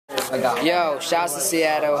Yo, shouts to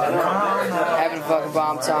Seattle. Having a fucking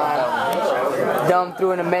bomb time. Dumb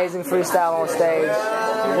threw an amazing freestyle on stage.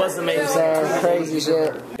 It was amazing. Crazy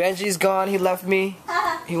shit. Benji's gone. He left me.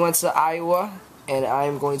 He went to Iowa, and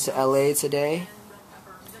I'm going to LA today.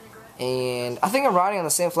 And I think I'm riding on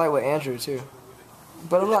the same flight with Andrew too.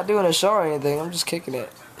 But I'm not doing a show or anything. I'm just kicking it,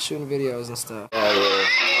 shooting videos and stuff.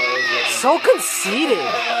 So conceited.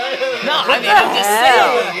 No, I mean I'm just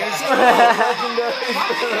saying.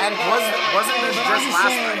 And wasn't this just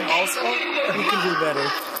last night also? You can do better.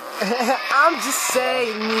 I'm just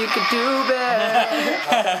saying you could do better.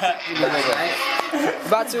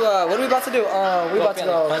 About to what are we about to do? We about to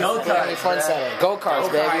go Family Fun Center.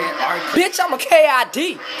 Go-karts, baby. Bitch, I'm a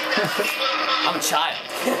k.i.d. I'm a child.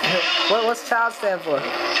 What's child stand for?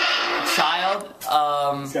 Child,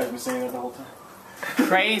 This guy's been saying that the whole time.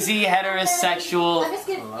 crazy heterosexual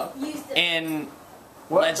in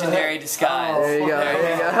legendary disguise. There you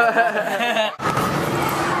go.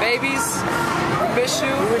 Babies, we miss you.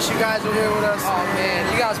 We wish you guys were here with us. Oh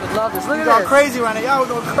man, you guys would love this. Look at We're going this. crazy right now. Y'all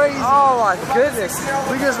going crazy. Oh my goodness.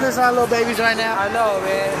 We just miss our little babies right now. I know,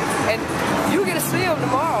 man. And you get to see them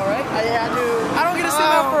tomorrow, right? Yeah, I do. I don't get to see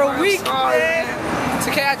them for a week, sorry, man. It's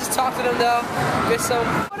okay, I just talked to them though. Miss them.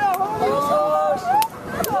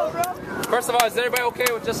 First of all, is everybody okay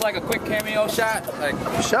with just like a quick cameo shot? Like,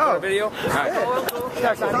 Sure. video? Alright.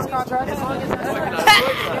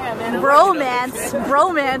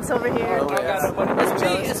 Bromance over here.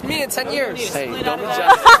 It's me in 10 years. Hey, don't be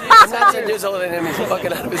jealous. I'm not 10 years older than him. He's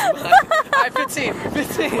fucking out of his mind. Alright, 15.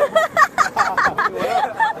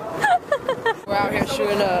 We're out here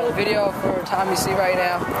shooting a video for Tommy C right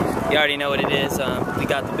now. You already know what it is. We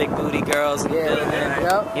got the big booty girls in the building.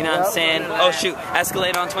 Yep, You know what I'm saying? Oh shoot,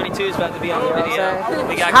 Escalade on 22 is about to be on the video.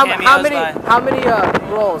 We got how cameos many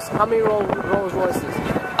rolls? How many Rolls Royces?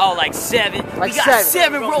 Oh, like 7. Like we got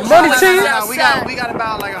 7 Rolls Money Royces. team. Yeah, we got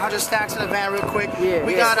about like 100 stacks in the van real quick. Yeah,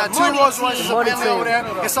 we got 2 Rolls Royces of Money family team. over there.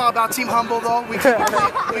 It's all about Team Humble though. We good.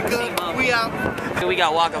 We out. We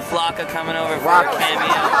got Waka Flocka coming over for a cameo.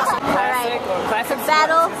 Alright, the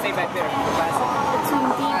battle Stay back there. between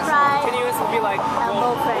D-Pryde Continuous would be like,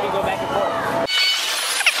 and Crazed. go back and forth.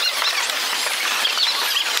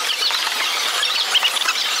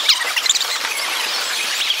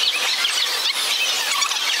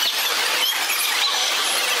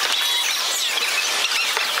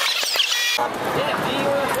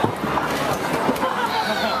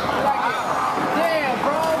 Damn,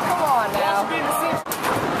 bro, come on now.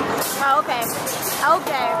 Oh, okay.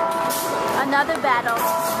 Okay. Another battle.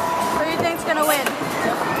 Who do you think's gonna win?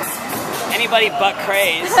 Anybody but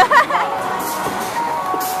Crazed.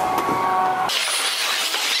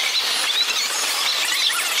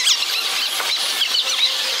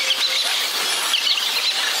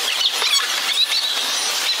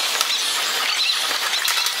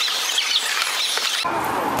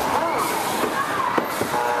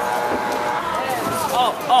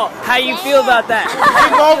 Oh, how you feel about that? We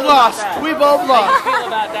both lost. We both How lost. you feel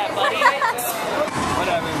about that, buddy?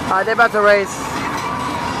 Whatever. Alright, they're about to race.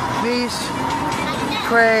 Beast,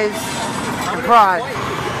 Crazed, and Pride.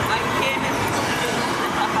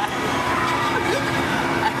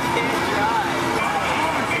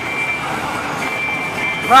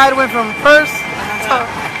 Pride went from first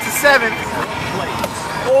to 7th.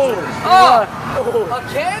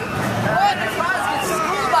 Again? What? The Pride's getting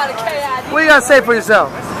schooled by the k.i.d. What do you gotta say for yourself?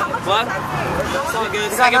 What? It's all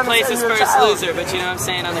good. Second place is first loser, but you know what I'm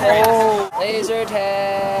saying on the ground. Laser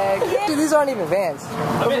tag. Dude, these aren't even Vans.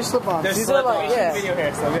 Those are slip-ons. These are like,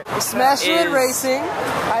 yeah. Smash you in Is- racing.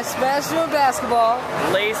 I smash you in basketball.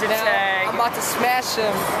 Laser Now, tag. I'm about to smash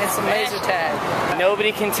him in some laser tag.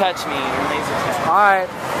 Nobody can touch me in laser tag. Alright.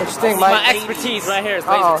 What you think, Mike? My expertise right here is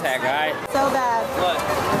laser tag, alright? So bad. What?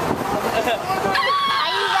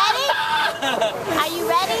 Are you ready? Are you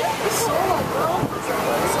ready?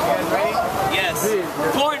 Yes.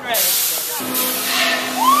 Born ready.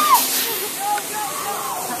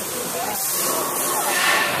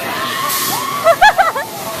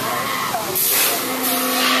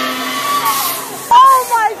 Oh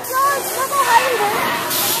my gosh, look how high it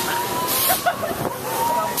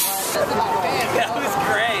That was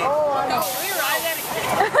great.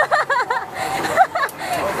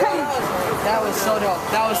 That was so dope.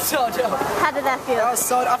 That was so dope. is. How did that feel? That was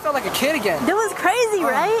so I felt like a kid again. That was crazy,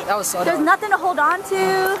 right? That was so There's dope. nothing to hold on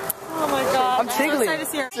to. Oh my god. I'm tingling. You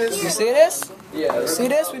see this? Yeah. You see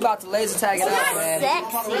this? We about to laser tag it out, man.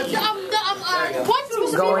 Sexy.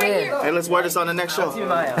 Going in. Hey, let's wear this on the next show.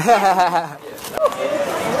 Sweating.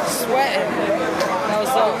 That was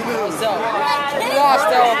dope. That was dope. We lost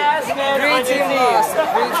though. Green team lost.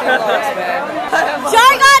 Green team lost, man.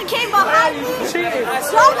 Jargon came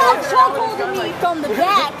Y'all got chokeholded me from the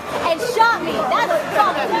back and shot me. That's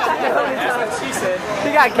fucked up. She said.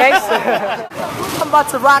 He got gangster. I'm about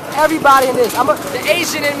to rock everybody in this. The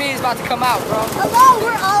Asian in me is about to come out, bro. Hello,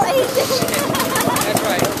 we're all Asian. That's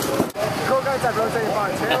right.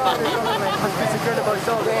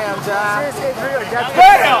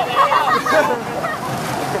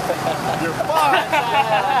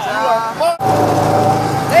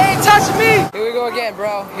 They ain't touching me! Here we go again,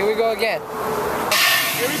 bro. Here we go again.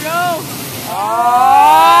 Here we go.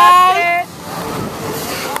 Oh, shit.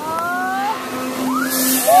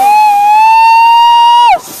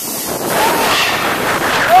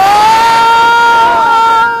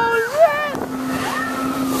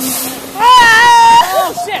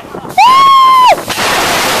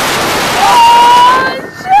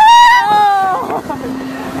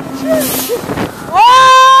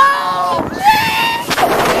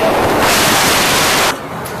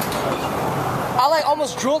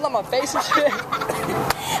 Almost drooled on my face and shit.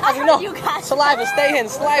 I heard you guys. Saliva, stay in.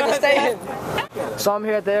 Saliva, stay in. So I'm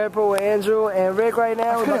here at the airport with Andrew and Rick right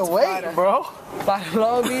now. I couldn't wait, bro. Fly to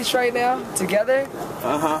Long Beach right now, together.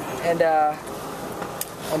 And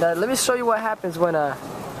let me show you what happens when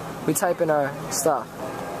we type in our stuff.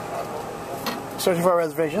 Searching for a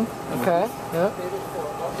reservation. Okay. Yep.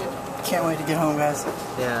 Can't wait to get home, guys.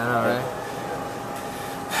 Yeah, I know, right?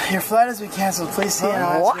 Your flight has been canceled. Please see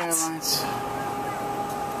What? Airlines.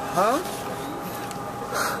 Huh?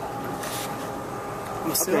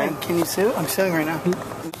 I'm suing. Can you sue? I'm suing right now.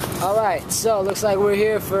 Alright, so looks like we're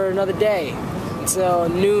here for another day. Until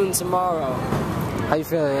noon tomorrow. How you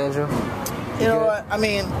feeling, Andrew? You know what? I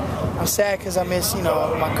mean, I'm sad because I miss, you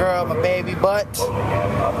know, my girl, my baby, but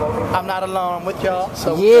I'm not alone. I'm with y'all.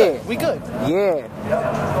 So yeah. We good. Yeah.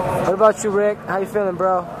 What about you, Rick? How you feeling,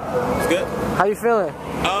 bro? It's good. How you feeling?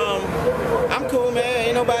 I'm cool, man.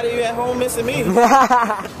 Ain't nobody at home missing me.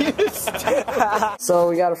 So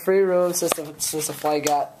we got a free room since the flight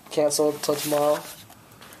got canceled till tomorrow.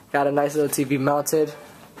 Got a nice little TV mounted.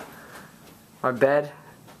 Our bed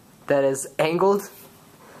that is angled.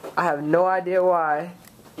 I have no idea why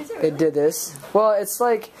they did this. Well, it's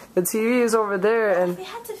like the TV is over there and They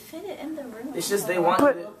had to fit it in the room. It's just they want you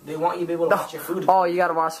to be able to watch your food. oh, you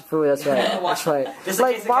gotta watch the food. That's right. That's right. Just in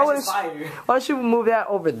case it catches fire. Why don't you move that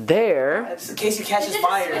over there? Just in case it catches They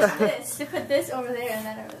fire. just switched this to put this over there and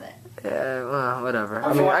then over there. Yeah, well, whatever.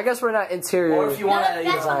 I mean, I guess we're not interior. Or if you want to,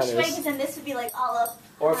 That's what because then this would be like all up.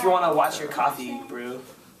 or if you want to watch your coffee brew.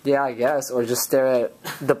 Yeah, I guess. Or just stare at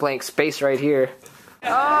the blank space right here.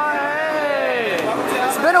 Oh, hey!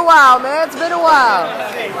 It's been a while, man. It's been a while.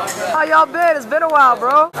 How y'all been? It's been a while,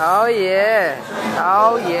 bro. Oh, yeah.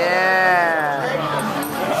 Oh, yeah.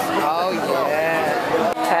 Oh,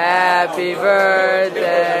 yeah. Happy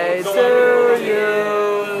birthday to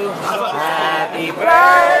you. Happy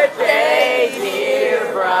birthday,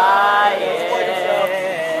 dear Brian.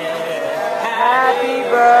 Happy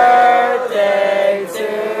birthday to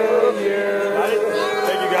you.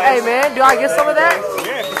 Thank you, guys. Hey, man, do I get some of that?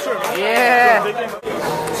 Yeah, for sure, man. Yeah.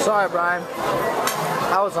 Sorry, Brian.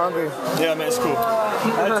 I was hungry. Yeah, man, it's cool. I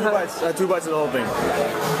had two bites of the whole thing.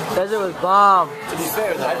 That shit was bomb. To be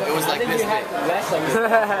fair, though, it was like this big.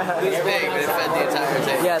 This big, but it fed the entire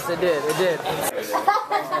thing. Yes, it did. It did.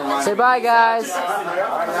 Say bye, guys. I'm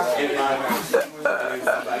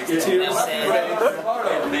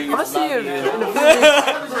gonna see you in a few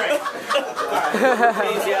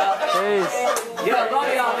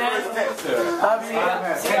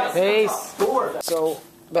Peace. So,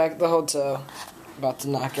 back at the hotel. About to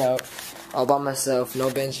knock out. All by myself. No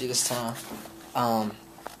Benji this time.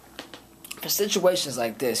 For situations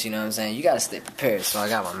like this, you know what I'm saying, you gotta stay prepared. So I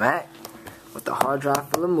got my Mac with the hard drive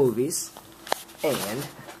full of movies. And,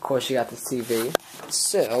 of course, you got the TV.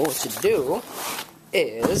 So, what you do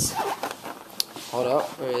is... Hold up,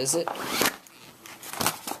 where is it?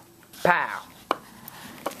 Pow!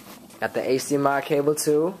 Got the HDMI cable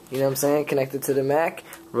too, you know what I'm saying, connected to the Mac,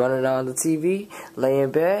 run it on the TV, lay in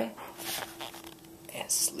bed, and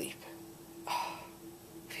sleep. Oh,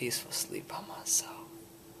 peaceful sleep by myself.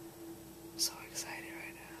 So excited.